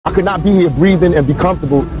I could not be here breathing and be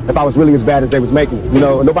comfortable if I was really as bad as they was making it. You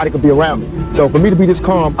know, and nobody could be around me. So for me to be this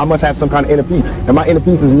calm, I must have some kind of inner peace. And my inner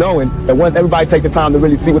peace is knowing that once everybody take the time to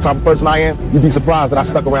really see what type of person I am, you'd be surprised that I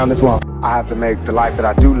stuck around this long. I have to make the life that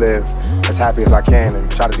I do live as happy as I can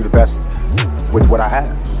and try to do the best with what I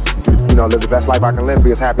have. You know, live the best life I can live,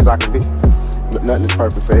 be as happy as I can be. Nothing is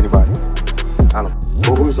perfect for anybody. I don't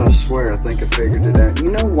know. Boys, I swear, I think I figured it out.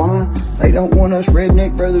 You know why they don't want us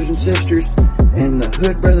redneck brothers and sisters and the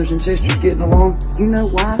hood brothers and sisters getting along? You know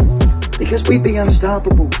why? Because we'd be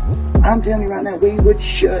unstoppable. I'm telling you right now, we would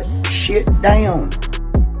shut shit down.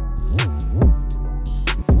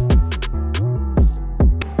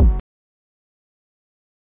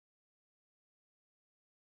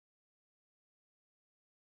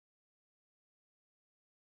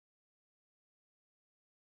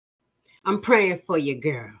 I'm praying for you,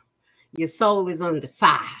 girl. Your soul is under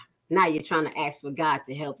fire. Now you're trying to ask for God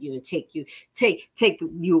to help you and take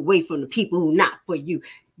you away from the people who are not for you.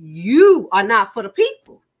 You are not for the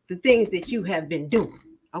people, the things that you have been doing.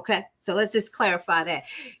 Okay, so let's just clarify that.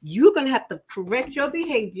 You're going to have to correct your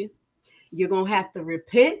behavior. You're going to have to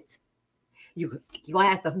repent. You're going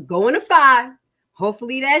to have to go in the fire.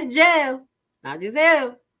 Hopefully that's jail, not just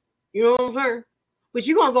hell. You know what I'm saying? But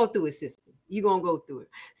you're going to go through it, sister. You're going to go through it.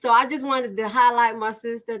 So I just wanted to highlight my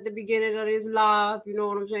sister at the beginning of this live. You know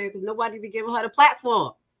what I'm saying? Because nobody be giving her the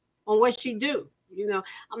platform on what she do. You know,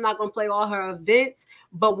 I'm not going to play all her events,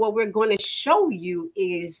 but what we're going to show you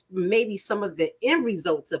is maybe some of the end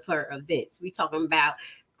results of her events. We talking about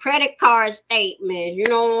credit card statements. You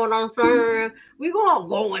know what I'm saying? We're going to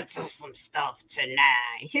go into some stuff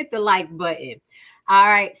tonight. Hit the like button. All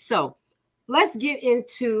right. So let's get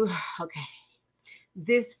into, okay.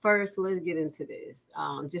 This first, let's get into this.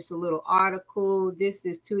 Just a little article. This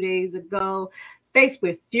is 2 days ago. Faced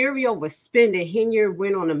with fury over spending, Henyard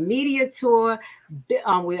went on a media tour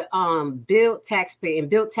with built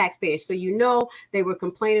taxpayers. So you know they were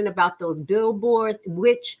complaining about those billboards,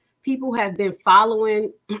 which people have been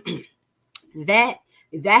following. that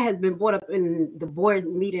has been brought up in the board's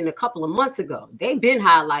meeting a couple of months ago. They've been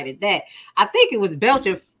highlighted that. I think it was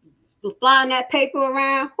Belgium flying that paper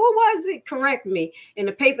around. Who was it? Correct me. And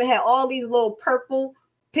the paper had all these little purple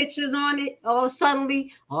pictures on it.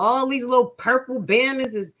 Suddenly, all these little purple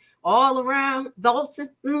banners is all around Thornton.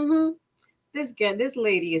 This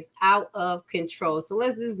lady is out of control. So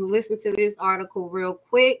let's just listen to this article real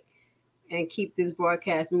quick and keep this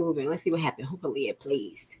broadcast moving. Let's see what happened. Hopefully it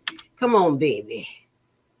plays. Come on, baby.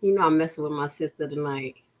 You know I'm messing with my sister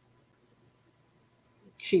tonight.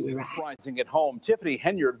 Treat me right. Rising at home, Tiffany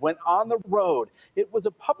Henyard went on the road. It was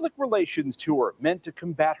a public relations tour meant to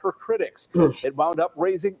combat her critics. It wound up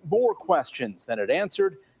raising more questions than it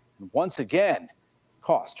answered, and once again,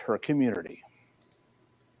 cost her community.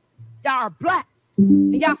 Y'all are black,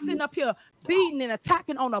 and y'all sitting up here beating and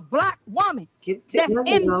attacking on a black woman that's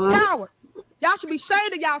in power. Y'all should be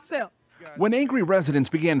ashamed of yourselves. When angry residents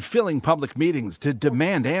began filling public meetings to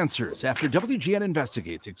demand answers after WGN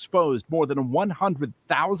Investigates exposed more than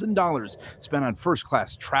 $100,000 spent on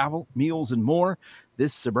first-class travel, meals, and more,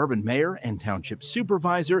 this suburban mayor and township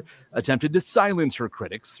supervisor attempted to silence her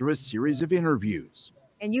critics through a series of interviews.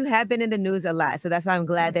 And you have been in the news a lot, so that's why I'm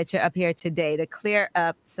glad that you're up here today to clear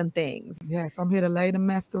up some things. Yes, I'm here to lay the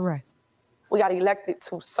mess to rest. We got elected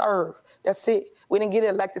to serve. That's it. We didn't get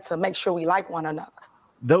elected to make sure we like one another.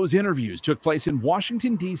 Those interviews took place in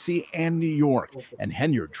Washington, D.C. and New York, and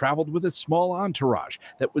Henyard traveled with a small entourage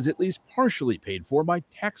that was at least partially paid for by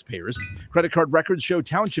taxpayers. Credit card records show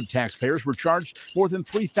township taxpayers were charged more than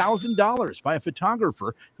 $3,000 by a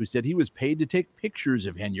photographer who said he was paid to take pictures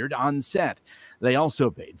of Henyard on set. They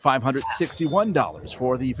also paid $561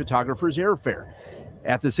 for the photographer's airfare.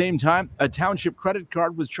 At the same time, a township credit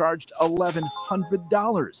card was charged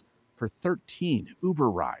 $1,100 for 13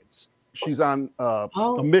 Uber rides. She's on a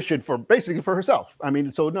mission for basically for herself. I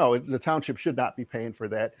mean, so no, the township should not be paying for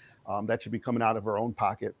that. That should be coming out of her own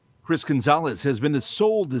pocket. Chris Gonzalez has been the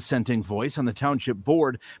sole dissenting voice on the township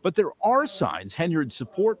board, but there are signs Henyard's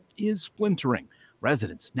support is splintering.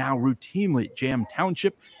 Residents now routinely jam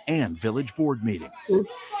township and village board meetings.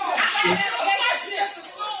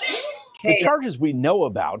 The charges we know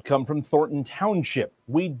about come from Thornton Township.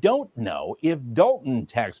 We don't know if Dalton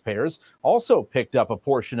taxpayers also picked up a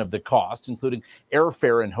portion of the cost, including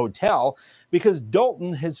airfare and hotel, because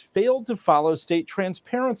Dalton has failed to follow state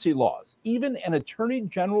transparency laws, even an attorney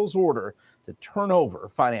general's order to turn over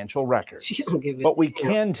financial records. But we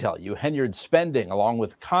can tell you Henyard's spending, along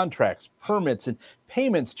with contracts, permits, and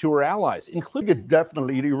payments to her allies, including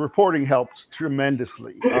definitely the reporting helped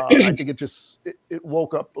tremendously. I think it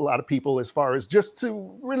woke up a lot of people as far as just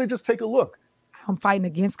to really just take a look I'm fighting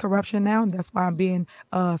against corruption now, and that's why I'm being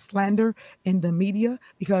slandered in the media,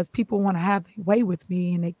 because people want to have their way with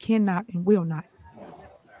me, and they cannot and will not.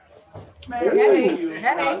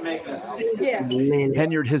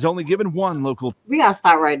 Henyard has only given one local. We gotta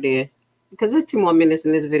stop right there because there's 2 more minutes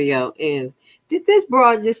in this video. And did this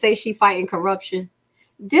broad just say she fighting corruption?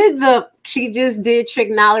 She just did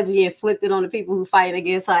technology and flipped it on the people who fighting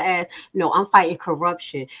against her ass? No, I'm fighting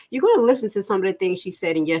corruption. You're gonna listen to some of the things she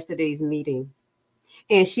said in yesterday's meeting.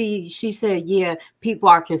 And she said, yeah, people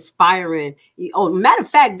are conspiring. Oh, matter of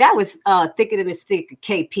fact, that was thicker than a stick of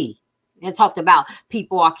KP. And talked about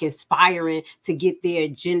people are conspiring to get their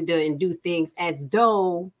agenda and do things as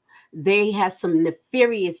though they have some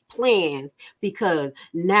nefarious plans, because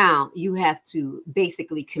now you have to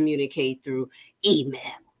basically communicate through email.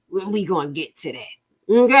 We gonna get to that.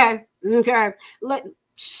 Okay.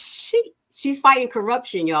 She's fighting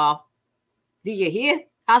corruption, y'all. Do you hear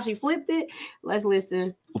how she flipped it? Let's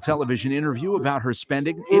listen. Television interview about her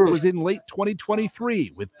spending. It was in late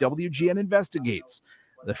 2023 with WGN Investigates.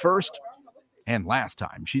 The first and last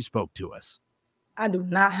time she spoke to us. I do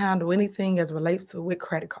not handle anything as relates to with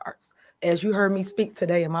credit cards. As you heard me speak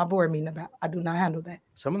today in my board meeting about, I do not handle that.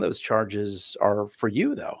 Some of those charges are for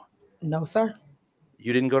you, though. No, sir.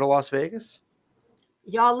 You didn't go to Las Vegas?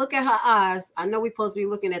 Y'all look at her eyes. I know we're supposed to be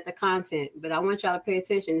looking at the content, but I want y'all to pay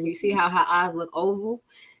attention. You see how her eyes look oval?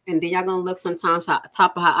 And then y'all gonna look sometimes how the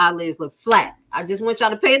top of her eyelids look flat. I just want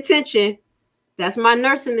y'all to pay attention. That's my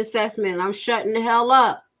nursing assessment. I'm shutting the hell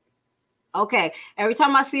up. Okay, every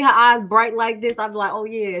time I see her eyes bright like this, I'll be like, oh,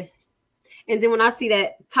 yeah. And then when I see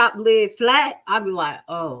that top lid flat, I'll be like,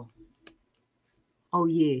 oh,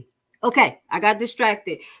 yeah. Okay, I got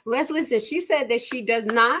distracted. Let's listen. She said that she does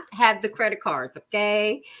not have the credit cards,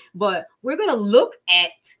 okay? But we're going to look at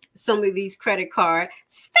some of these credit card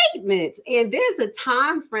statements. And there's a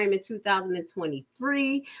time frame in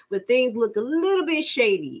 2023 where things look a little bit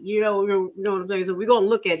shady. You know what I'm saying? So we're going to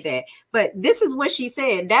look at that. But this is what she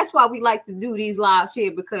said. That's why we like to do these lives here,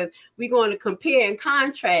 because we're going to compare and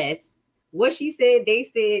contrast what she said, they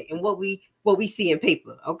said, and what we see in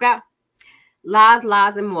paper, okay? Lies,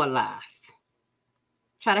 lies, and more lies.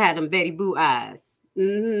 Try to have them Betty Boo eyes.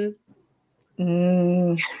 Look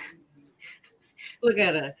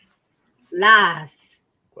at her. Lies.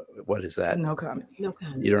 What is that? No comment. No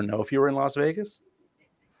comment. You don't know if you were in Las Vegas?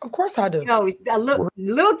 Of course I do. Yo,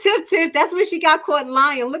 little Tiff, that's when she got caught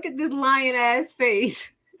lying. Look at this lying ass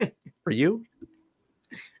face. For you?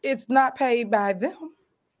 It's not paid by them.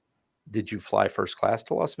 Did you fly first class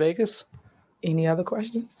to Las Vegas? Any other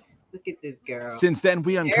questions? Look at this girl. Since then,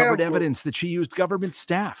 we uncovered evidence that she used government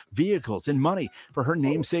staff, vehicles, and money for her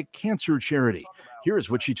namesake cancer charity. Here's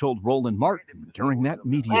what she told Roland Martin during that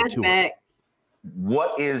media tour.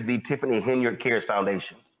 What is the Tiffany Henyard Cares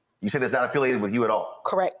Foundation? You said it's not affiliated with you at all.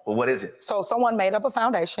 Correct. Well, what is it? So someone made up a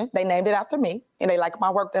foundation. They named it after me, and they like my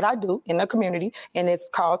work that I do in the community, and it's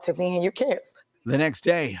called Tiffany Henyard Cares. The next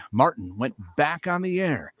day, Martin went back on the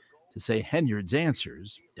air to say Henyard's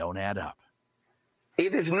answers don't add up.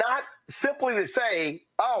 It is not simply to say,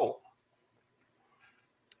 oh,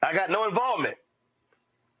 I got no involvement.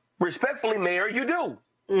 Respectfully, Mayor, you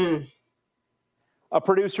do. A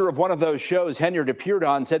producer of one of those shows Henyard appeared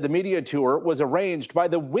on said the media tour was arranged by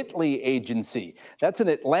the Whitley Agency. That's an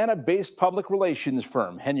Atlanta-based public relations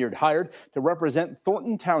firm Henyard hired to represent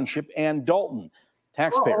Thornton Township and Dalton.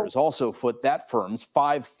 Taxpayers also foot that firm's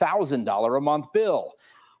 $5,000 a month bill.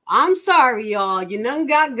 I'm sorry, y'all. You done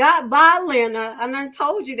got by Atlanta. I done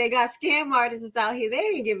told you they got scam artists out here. They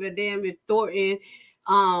didn't give a damn if Thornton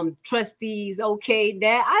trustees okayed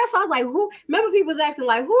that. I was like, who? Remember people was asking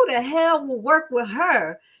like, who the hell will work with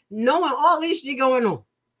her, knowing all this shit going on?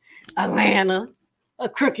 Atlanta, a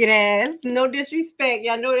crooked ass. No disrespect,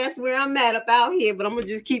 y'all know that's where I'm at up out here, but I'm gonna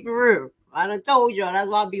just keep it real. I done told y'all that's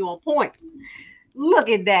why I be on point. Look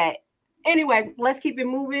at that. Anyway, let's keep it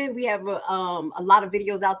moving. We have a lot of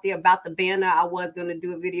videos out there about the banner. I was going to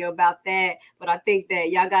do a video about that, but I think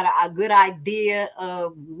that y'all got a good idea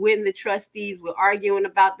of when the trustees were arguing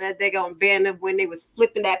about that. They got banner when they was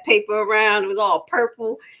flipping that paper around. It was all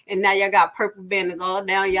purple, and now y'all got purple banners all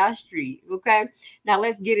down y'all street. Okay, now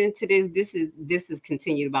let's get into this. This is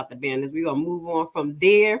continued about the banners. We're going to move on from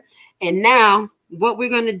there, and now what we're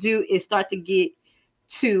going to do is start to get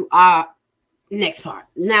to our next part.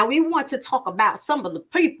 Now we want to talk about some of the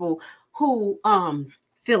people who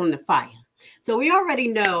feeling the fire. So we already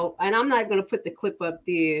know, and I'm not going to put the clip up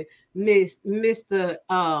there, Mr.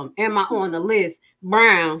 Am I on the list?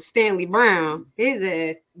 Brown, Stanley Brown, his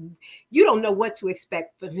ass, you don't know what to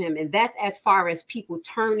expect from him. And that's as far as people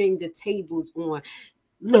turning the tables on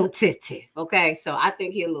little tiff. Okay, so I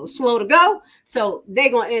think he a little slow to go. So they're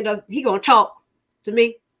gonna end up. He gonna talk to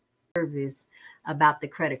me. Nervous about the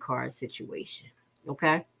credit card situation.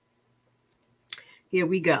 Okay, here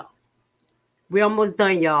we go. We're almost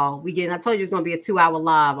done, y'all. I told you it's gonna be a 2-hour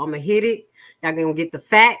live. I'm gonna hit it. Y'all gonna get the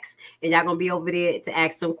facts, and y'all gonna be over there to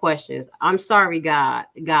ask some questions. I'm sorry, guys.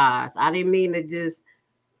 I didn't mean to just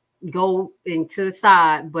go into the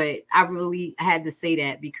side, but I really had to say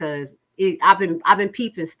that because I've been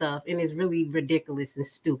peeping stuff, and it's really ridiculous and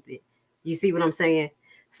stupid. You see what I'm saying?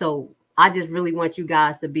 So I just really want you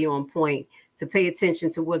guys to be on point, to pay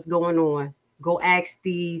attention to what's going on. Go ask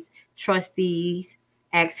these trustees.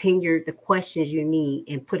 Ask Henyard the questions you need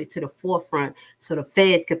and put it to the forefront so the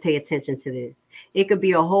feds could pay attention to this. It could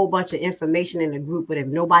be a whole bunch of information in the group, but if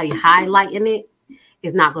nobody highlighting it,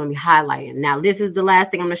 it's not going to be highlighting. Now, this is the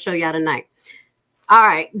last thing I'm going to show y'all tonight. All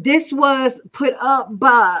right. This was put up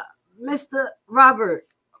by Mr. Robert,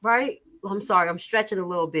 right? I'm sorry. I'm stretching a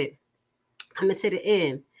little bit. Coming to the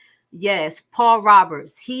end. Yes, Paul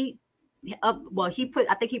Roberts. I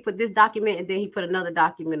think he put this document and then he put another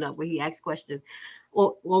document up where he asked questions.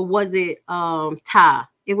 Or was it Ty?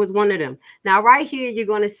 It was one of them. Now, right here, you're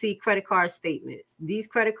going to see credit card statements. These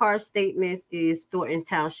credit card statements is Thornton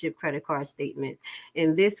Township credit card statement.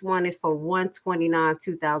 And this one is for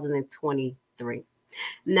 1/29/2023.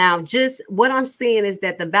 Now, just what I'm seeing is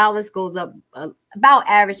that the balance goes up about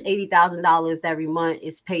average $80,000 every month.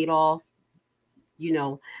 It's paid off, you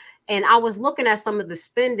know. And I was looking at some of the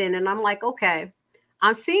spending and I'm like, okay,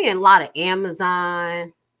 I'm seeing a lot of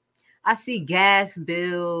Amazon. I see gas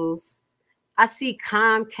bills. I see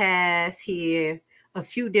Comcast here a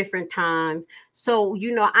few different times. So,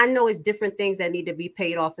 you know, I know it's different things that need to be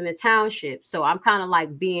paid off in the township. So I'm kind of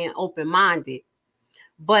like being open-minded.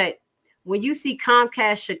 But when you see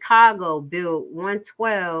Comcast Chicago bill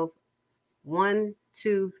 112, 1,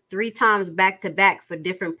 2, 3 times back to back for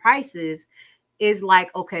different prices, is like,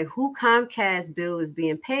 okay, who Comcast bill is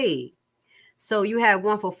being paid? So you have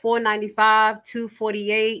one for $495,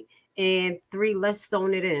 $248, and 3. Let's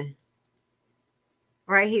zone it in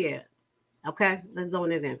right here. Okay, let's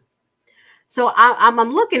zone it in. So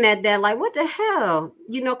I'm looking at that like, what the hell?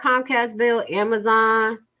 You know, Comcast bill,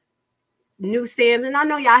 Amazon, New Sam's, and I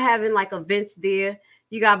know y'all having like events there.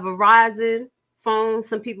 You got Verizon phones.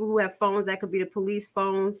 Some people who have phones that could be the police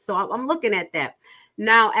phones. So I'm looking at that.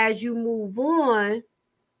 Now, as you move on,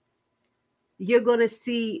 you're gonna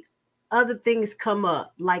see other things come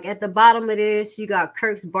up. Like at the bottom of this, you got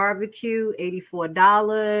Kirk's Barbecue,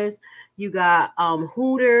 $84. You got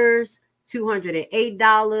Hooters,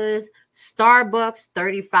 $208. Starbucks,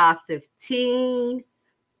 $35.15.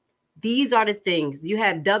 These are the things. You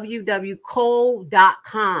have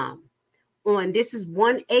www.coal.com on. This is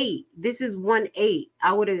 1/8. This is 1/8.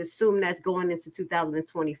 I would assume that's going into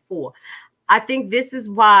 2024. I think this is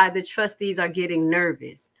why the trustees are getting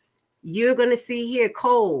nervous. You're going to see here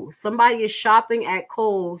Kohl's. Somebody is shopping at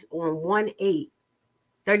Kohl's on 1/8,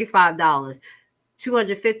 $35,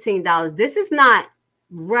 $215. This is not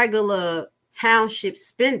regular township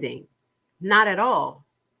spending. Not at all.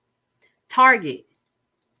 Target.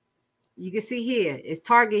 You can see here. It's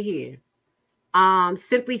Target here.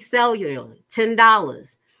 Simply Cellular,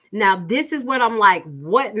 $10. Now, this is what I'm like,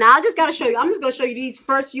 what? Now, I just got to show you. I'm just going to show you these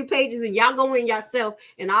first few pages, and y'all go in yourself,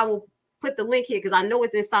 and I will put the link here because I know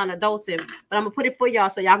it's inside Adulting, but I'm gonna put it for y'all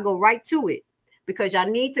so y'all go right to it because y'all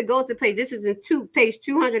need to go to page. This is in page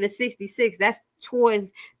 266. That's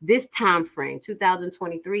towards this time frame,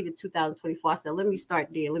 2023 to 2024. I said, let me start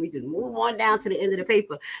there. Let me just move on down to the end of the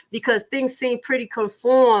paper because things seem pretty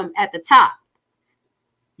conform at the top.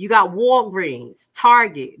 You got Walgreens,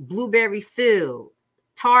 Target, Blueberry Field,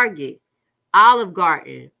 Target, Olive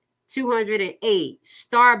Garden, $208,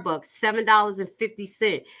 Starbucks,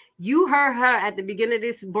 $7.50. You heard her at the beginning of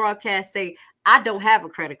this broadcast say, I don't have a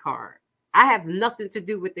credit card. I have nothing to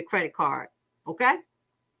do with the credit card. Okay.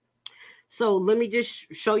 So let me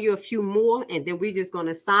just show you a few more and then we're just going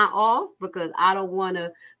to sign off because I don't want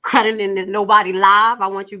to cut it into nobody live. I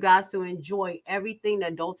want you guys to enjoy everything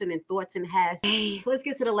that Dalton and Thornton has. So let's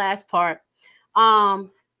get to the last part.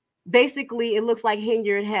 Basically, it looks like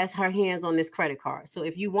Henyard has her hands on this credit card. So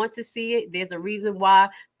if you want to see it, there's a reason why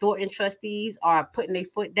Thornton trustees are putting their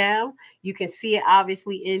foot down. You can see it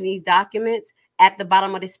obviously in these documents. At the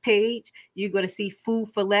bottom of this page, you're going to see Food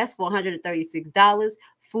for Less for $136.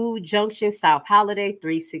 Food Junction South Holiday,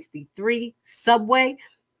 $363. Subway,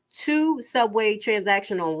 2 Subway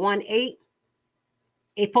transaction on 1/8.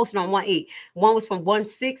 It posted on 1/8. One was from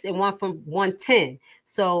 1/6 and one from 1/10.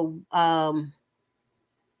 So,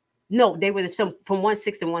 no, they were from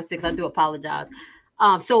 1/6 and 1/6. I do apologize.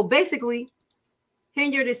 So basically,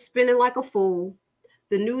 Henyard is spinning like a fool.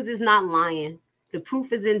 The news is not lying. The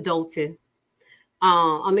proof is in Dalton.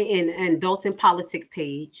 In Dalton Politic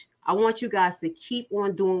page. I want you guys to keep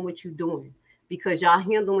on doing what you're doing because y'all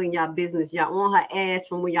handling y'all business. Y'all on her ass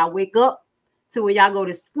from when y'all wake up to when y'all go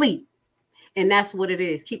to sleep. And that's what it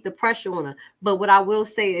is. Keep the pressure on her. But what I will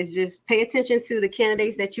say is just pay attention to the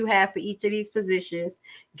candidates that you have for each of these positions.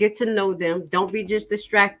 Get to know them. Don't be just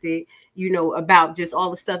distracted, about just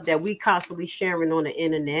all the stuff that we constantly sharing on the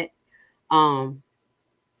internet.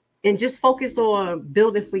 And just focus on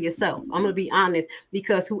building for yourself. I'm going to be honest,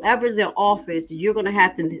 because whoever's in office, you're going to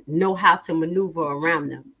have to know how to maneuver around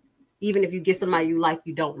them. Even if you get somebody you like,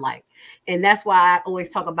 you don't like. And that's why I always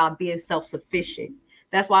talk about being self-sufficient.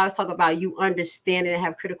 That's why I was talking about you understanding and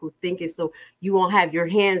have critical thinking. So you won't have your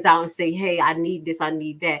hands out and say, hey, I need this, I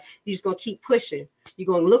need that. You're just going to keep pushing. You're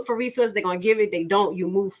going to look for resources. They're going to give it. They don't. You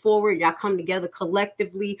move forward. Y'all come together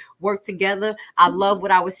collectively, work together. I love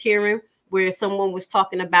what I was hearing where someone was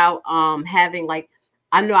talking about having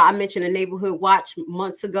I know I mentioned a neighborhood watch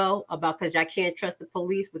months ago about because y'all can't trust the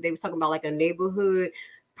police, but they were talking about like a neighborhood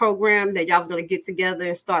program that y'all was going to get together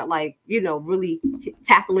and start really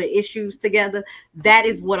tackling issues together. That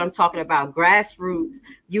is what I'm talking about. Grassroots,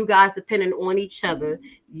 you guys depending on each other,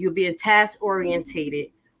 you're being task orientated,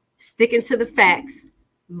 sticking to the facts,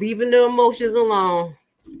 leaving the emotions alone.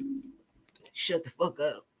 Shut the fuck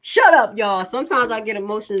up. Shut up, y'all. Sometimes I get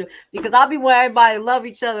emotional because I'll be where everybody love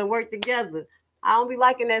each other and work together. I don't be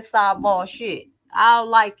liking that sideball shit. I don't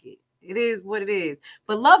like it. It is what it is.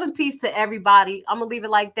 But love and peace to everybody. I'm going to leave it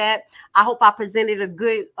like that. I hope I presented a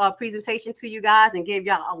good presentation to you guys and gave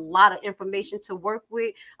y'all a lot of information to work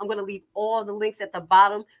with. I'm going to leave all the links at the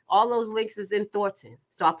bottom. All those links is in Thornton.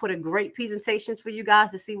 So I put a great presentation for you guys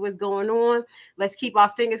to see what's going on. Let's keep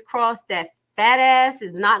our fingers crossed that fat ass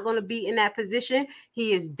is not going to be in that position.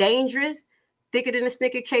 He is dangerous. Thicker than a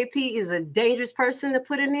Snicker KP is a dangerous person to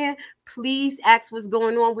put in there. Please ask what's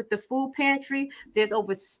going on with the food pantry. There's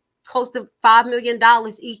over close to $5 million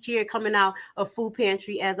each year coming out of food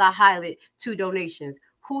pantry as I highlight 2 donations.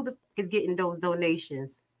 Who the fuck is getting those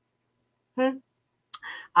donations?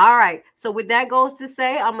 All right. So with that goes to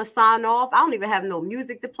say, I'm going to sign off. I don't even have no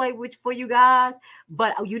music to play with for you guys.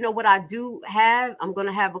 But you know what I do have? I'm going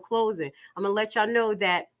to have a closing. I'm going to let y'all know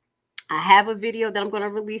that I have a video that I'm going to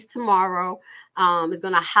release tomorrow. It's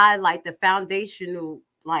going to highlight the foundational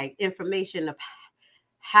information of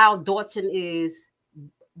how Dalton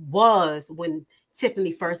was when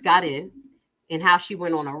Tiffany first got in and how she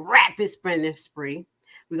went on a rapid spending spree.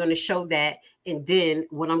 We're going to show that. And then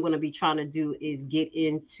what I'm going to be trying to do is get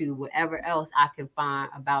into whatever else I can find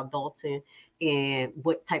about Dalton and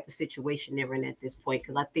what type of situation they're in at this point.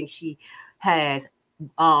 Because I think she has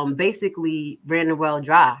basically ran the well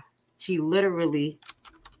dry. She literally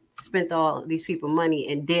spent all these people money.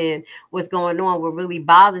 And then what's going on, what really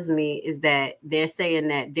bothers me is that they're saying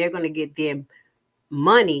that they're going to get their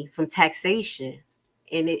money from taxation.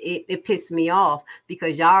 And it pissed me off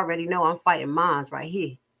because y'all already know I'm fighting mines right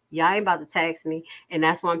here. Y'all ain't about to tax me. And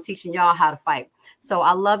that's why I'm teaching y'all how to fight. So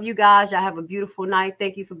I love you guys. Y'all have a beautiful night.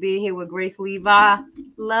 Thank you for being here with GRACELEVI.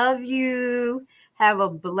 Love you. Have a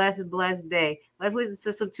blessed, blessed day. Let's listen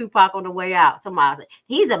to some Tupac on the way out. Tomorrow,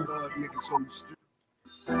 he's a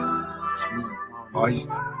Are you?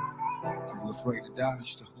 I'm afraid to die.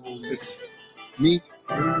 It's the whole mix. Me?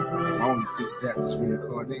 I only feel that is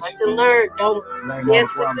reincarnation. I can learn. Don't.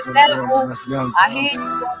 Yes, I hear you.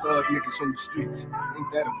 Blood niggas on the streets.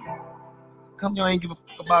 Ain't that a bit? Come y'all ain't give a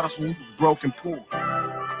fuck about us when we were broke and poor.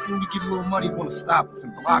 Can we get a little money, want to stop us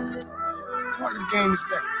and block us? What the game is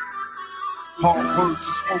that? Hard words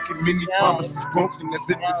are spoken, many promises broken, as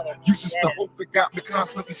if it's useless to hope. It got me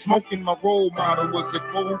constantly smoking. My role model was a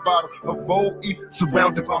gold bottle of Vogue,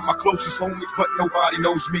 surrounded by my closest homies, but nobody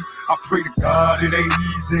knows me. I pray to God it ain't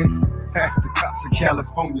easy. Half the cops in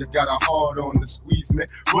California got a hard on the squeeze, man.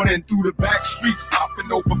 Running through the back streets,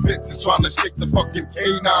 hopping over fences, trying to shake the fucking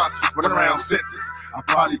K9s. Run around senses. I'll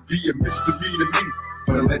probably be a mystery to me,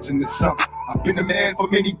 but a legend is something. I've been a man for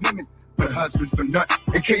many women, but a husband for none.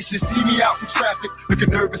 In case you see me out in traffic, looking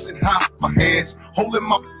nervous and hot, my hands holding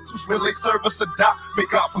my will they serve us or die? May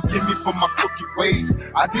God forgive me for my crooked ways.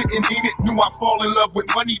 I didn't mean it, knew I fall in love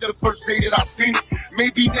with money the first day that I seen it.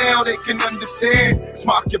 Maybe now they can understand. It's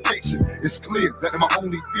my occupation. It's clear that my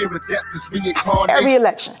only fear of death is reincarnation. Every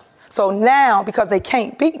election. So now, because they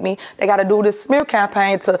can't beat me, they got to do this smear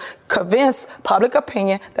campaign to convince public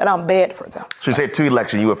opinion that I'm bad for them. So you said 2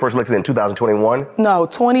 elections. You were first elected in 2021? No,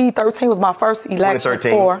 2013 was my first election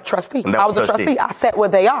for trustee. I was a trustee. I sat where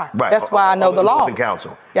they are. Right. That's why I know the law.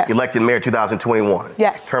 Council. Yes. Elected mayor 2021.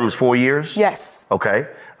 Yes. Terms 4 years? Yes. Okay.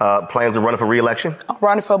 plans of running for re-election? I'm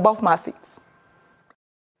running for both my seats.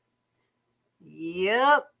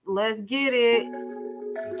 Yep, let's get it.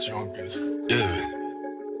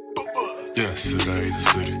 Yeah, スライド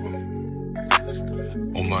する。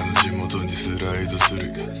お前の地元にスライドす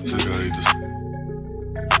る。スライドする。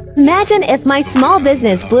 Imagine if my small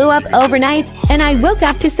business blew up overnight and I woke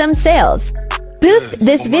up to some sales. Boost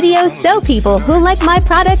this video so people who like my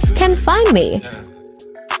products can find me.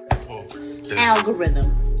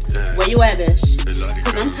 Algorithm. Where you at, bitch?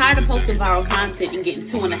 Cause I'm tired of posting viral content and getting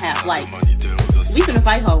 2.5 likes. We finna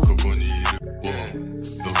fight, ho.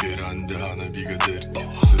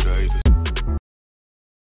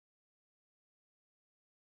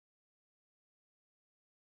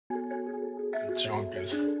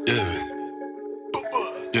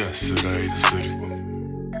 Yeah, スライドする。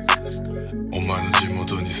お前の地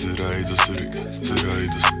元にスライドする。スライ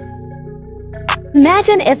ドする。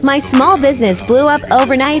 Imagine if my small business blew up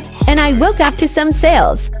overnight and I woke up to some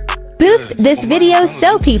sales. Boost this video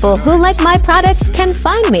so people who like my products can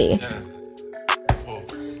find me.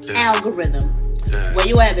 Algorithm. Where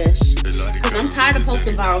you at, bitch? Cause I'm tired of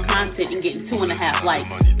posting viral content and getting 2.5 likes.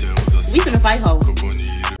 We finna fight, ho.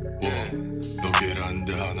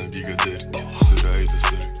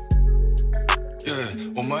 Yeah,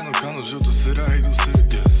 お前の彼女とスライドする。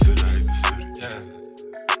Yeah, スライドする。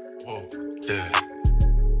Yeah,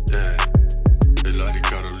 yeah. ラリ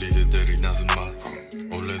カロリで出る稲妻。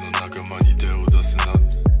俺の仲間に手を出すな。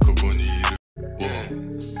ここにいる。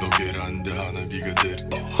ロケランで花火が出る。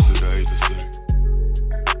スライドする。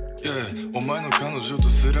Yeah, お前の彼女と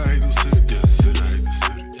スライドする。Yeah, スライドす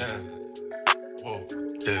る。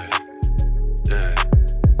Yeah, yeah.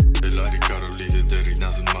 ラリカロリで出る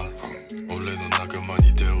稲妻。俺の仲間に